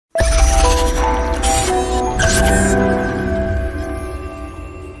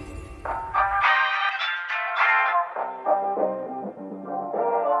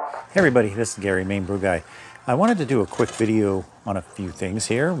Hey everybody, this is Gary, Maine Brew Guy. I wanted to do a quick video on a few things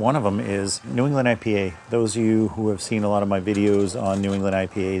here. One of them is New England IPA. Those of you who have seen a lot of my videos on New England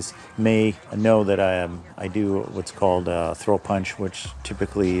IPAs may know that I do what's called throw punch, which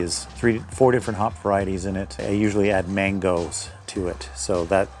typically is 4 different hop varieties in it. I usually add mangoes to it, so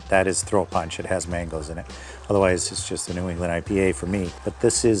that is throw punch. It has mangoes in it. Otherwise, it's just a New England IPA for me. But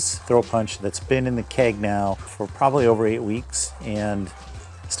this is throw punch that's been in the keg now for probably over 8 weeks, and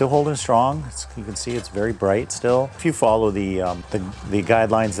still holding strong. You can see it's very bright still. If you follow the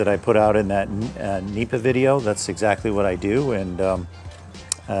guidelines that I put out in that NEIPA video, that's exactly what I do, and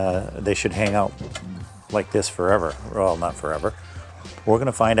they should hang out like this forever. Well, not forever. We're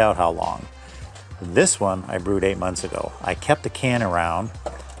gonna find out how long. This one I brewed 8 months ago. I kept the can around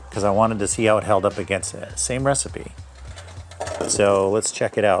because I wanted to see how it held up against it. Same recipe. So let's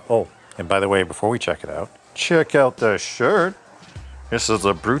check it out. Oh, and by the way, before we check it out, check out the shirt. This is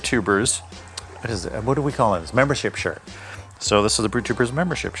a Brew Tubers. What do we call it? It's membership shirt. So this is the Brew Tubers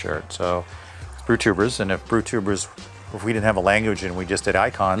membership shirt. So it's Brew Tubers, and if Brew Tubers, if we didn't have a language and we just did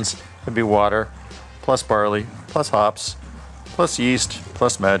icons, it'd be water plus barley plus hops plus yeast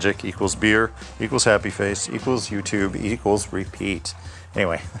plus magic equals beer equals happy face equals YouTube equals repeat.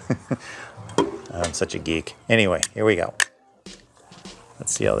 Anyway, I'm such a geek. Anyway, here we go.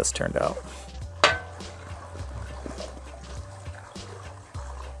 Let's see how this turned out.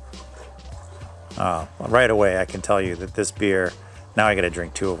 Right away I can tell you that this beer, now I gotta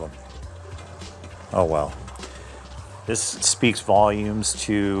drink 2 of them. Oh well. This speaks volumes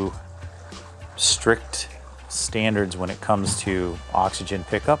to strict standards when it comes to oxygen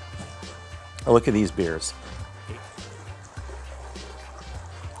pickup. Look at these beers.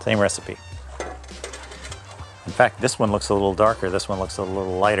 Same recipe. In fact, this one looks a little darker, this one looks a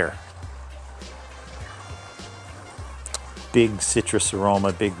little lighter. Big citrus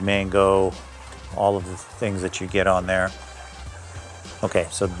aroma, big mango, all of the things that you get on there. Okay,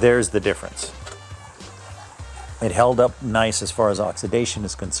 so there's the difference. It held up nice as far as oxidation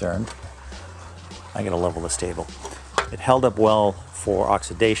is concerned. I gotta level this table. It held up well for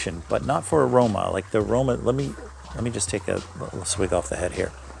oxidation, but not for aroma. Like the aroma, let me just take a little swig off the head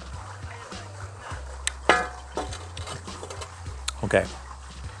here. Okay,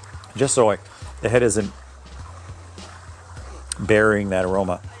 just so the head isn't burying that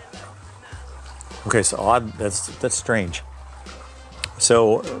aroma. Okay, so odd, that's strange.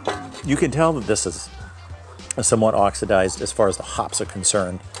 So you can tell that this is somewhat oxidized as far as the hops are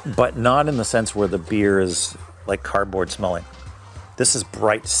concerned, but not in the sense where the beer is like cardboard smelling. This is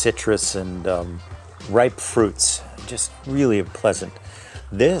bright citrus and ripe fruits, just really pleasant.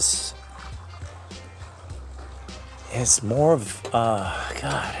 This is more of,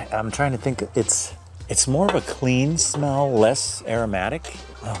 God, I'm trying to think, it's more of a clean smell, less aromatic.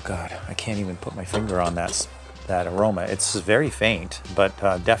 Oh God, I can't even put my finger on that aroma. It's very faint, but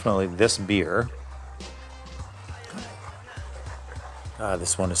definitely this beer.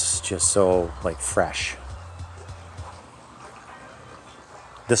 This one is just so like fresh.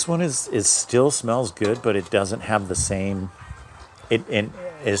 This one is still smells good, but it doesn't have the same. It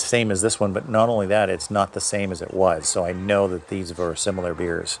is same as this one, but not only that, it's not the same as it was. So I know that these were similar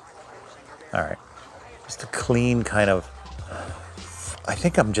beers. All right, just a clean kind of. I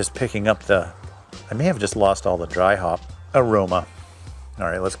think I'm just picking up I may have just lost all the dry hop aroma. All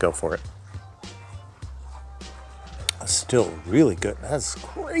right, let's go for it. Still really good. That's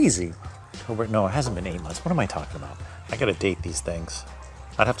crazy. No, it hasn't been 8 months. What am I talking about? I gotta date these things.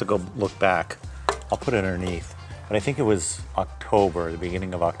 I'd have to go look back. I'll put it underneath. But I think it was October, the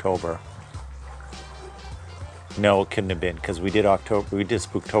beginning of October. No, it couldn't have been, because we did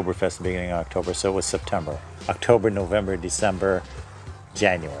Spooktoberfest the beginning of October, so it was September. October, November, December,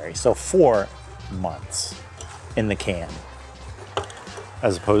 January. So 4 months in the can,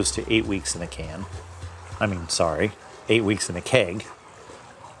 as opposed to 8 weeks in the can. I mean, sorry, 8 weeks in the keg.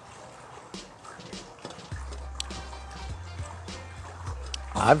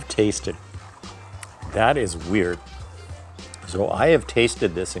 I've tasted, that is weird. So I have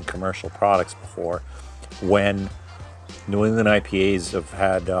tasted this in commercial products before when New England IPAs have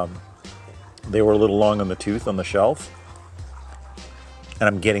had, they were a little long on the tooth on the shelf. And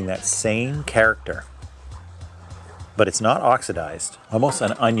I'm getting that same character, but it's not oxidized. Almost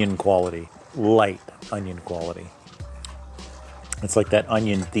an onion quality, light onion quality. It's like that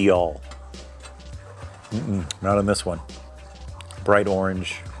onion thiol. Not on this one. Bright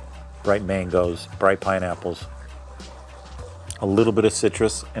orange, bright mangoes, bright pineapples. A little bit of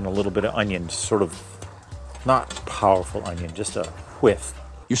citrus and a little bit of onion, sort of not powerful onion, just a whiff.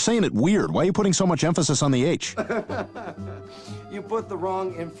 You're saying it weird. Why are you putting so much emphasis on the H? You put the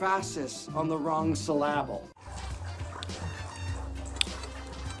wrong emphasis on the wrong syllable.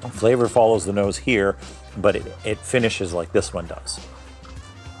 Flavor follows the nose here, but it finishes like this one does.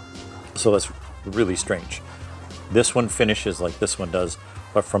 So that's really strange. This one finishes like this one does,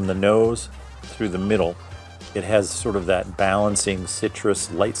 but from the nose through the middle, it has sort of that balancing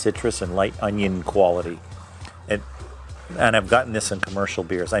citrus, light citrus and light onion quality. And I've gotten this in commercial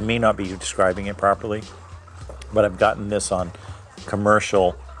beers. I may not be describing it properly, but I've gotten this on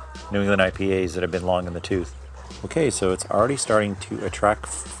commercial New England IPAs that have been long in the tooth. Okay, so it's already starting to attract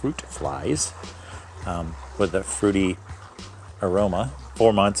fruit flies with a fruity aroma.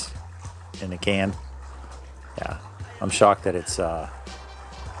 4 months in a can. Yeah, I'm shocked that it's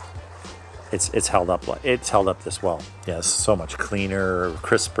held up. It's held up this well. Yes, so much cleaner,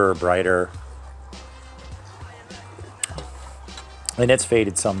 crisper, brighter. And it's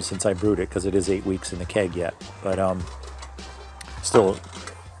faded some since I brewed it because it is 8 weeks in the keg yet. But still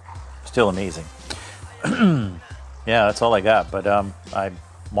amazing. Yeah, that's all I got. But I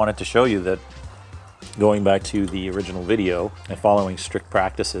wanted to show you that going back to the original video and following strict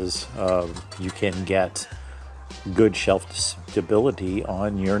practices, you can get good shelf stability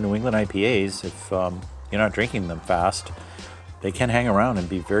on your New England IPAs if you're not drinking them fast. They can hang around and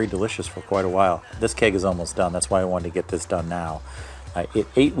be very delicious for quite a while. This keg is almost done. That's why I wanted to get this done now.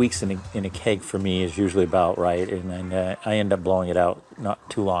 8 weeks in a keg for me is usually about right, and then I end up blowing it out not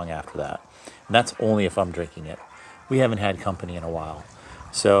too long after that. And that's only if I'm drinking it. We haven't had company in a while,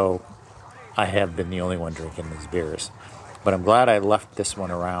 so I have been the only one drinking these beers. But I'm glad I left this one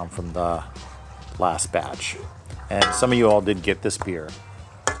around from the last batch. And some of you all did get this beer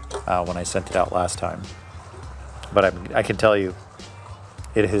when I sent it out last time. But I can tell you,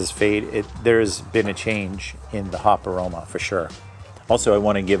 it has faded. There's been a change in the hop aroma for sure. Also, I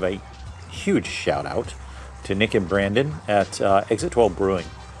want to give a huge shout out to Nick and Brandon at Exit 12 Brewing.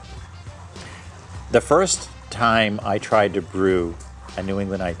 The first time I tried to brew a New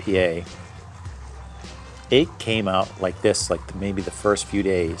England IPA, it came out like this, like maybe the first few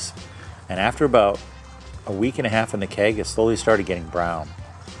days. And after about a week and a half in the keg, it slowly started getting brown.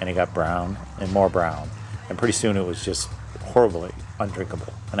 And it got brown and more brown. And pretty soon it was just horribly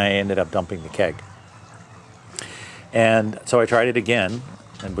undrinkable. And I ended up dumping the keg. And so I tried it again,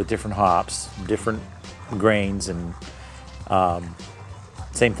 and with different hops, different grains, and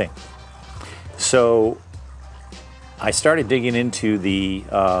same thing. So I started digging into the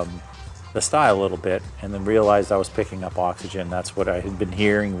style a little bit, and then realized I was picking up oxygen. That's what I had been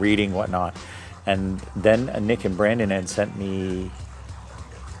hearing, reading, whatnot. And then Nick and Brandon had sent me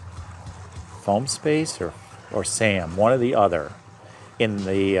Foam Space or Sam, one or the other, in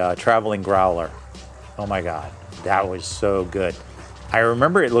the traveling growler. Oh my God, that was so good. I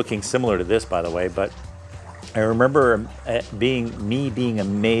remember it looking similar to this, by the way, but I remember being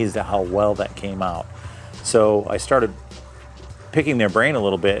amazed at how well that came out. So I started picking their brain a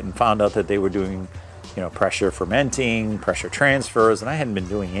little bit and found out that they were doing, pressure fermenting, pressure transfers, and I hadn't been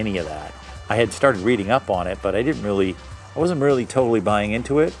doing any of that. I had started reading up on it, but I wasn't really totally buying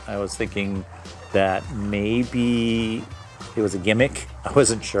into it. I was thinking that maybe it was a gimmick. I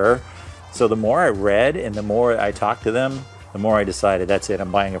wasn't sure. So the more I read and the more I talked to them, the more I decided that's it.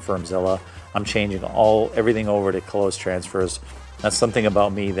 I'm buying a Firmzilla. I'm changing everything over to closed transfers. That's something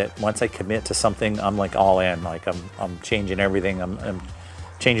about me that once I commit to something, I'm like all in. Like I'm changing everything. I'm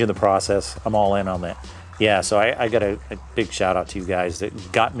changing the process. I'm all in on that. Yeah, so I got a big shout out to you guys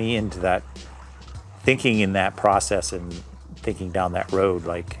that got me into that, thinking in that process and thinking down that road.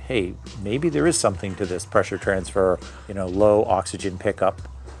 Like, hey, maybe there is something to this pressure transfer, low oxygen pickup,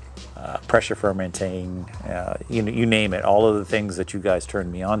 pressure fermenting, you name it. All of the things that you guys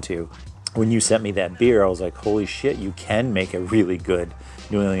turned me on to. When you sent me that beer, I was like, holy shit, you can make a really good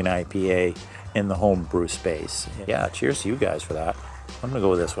New England IPA in the home brew space. Yeah, cheers to you guys for that. I'm gonna go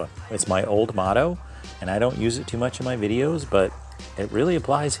with this one. It's my old motto, and I don't use it too much in my videos, but it really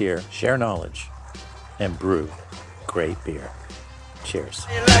applies here. Share knowledge and brew great beer. Cheers.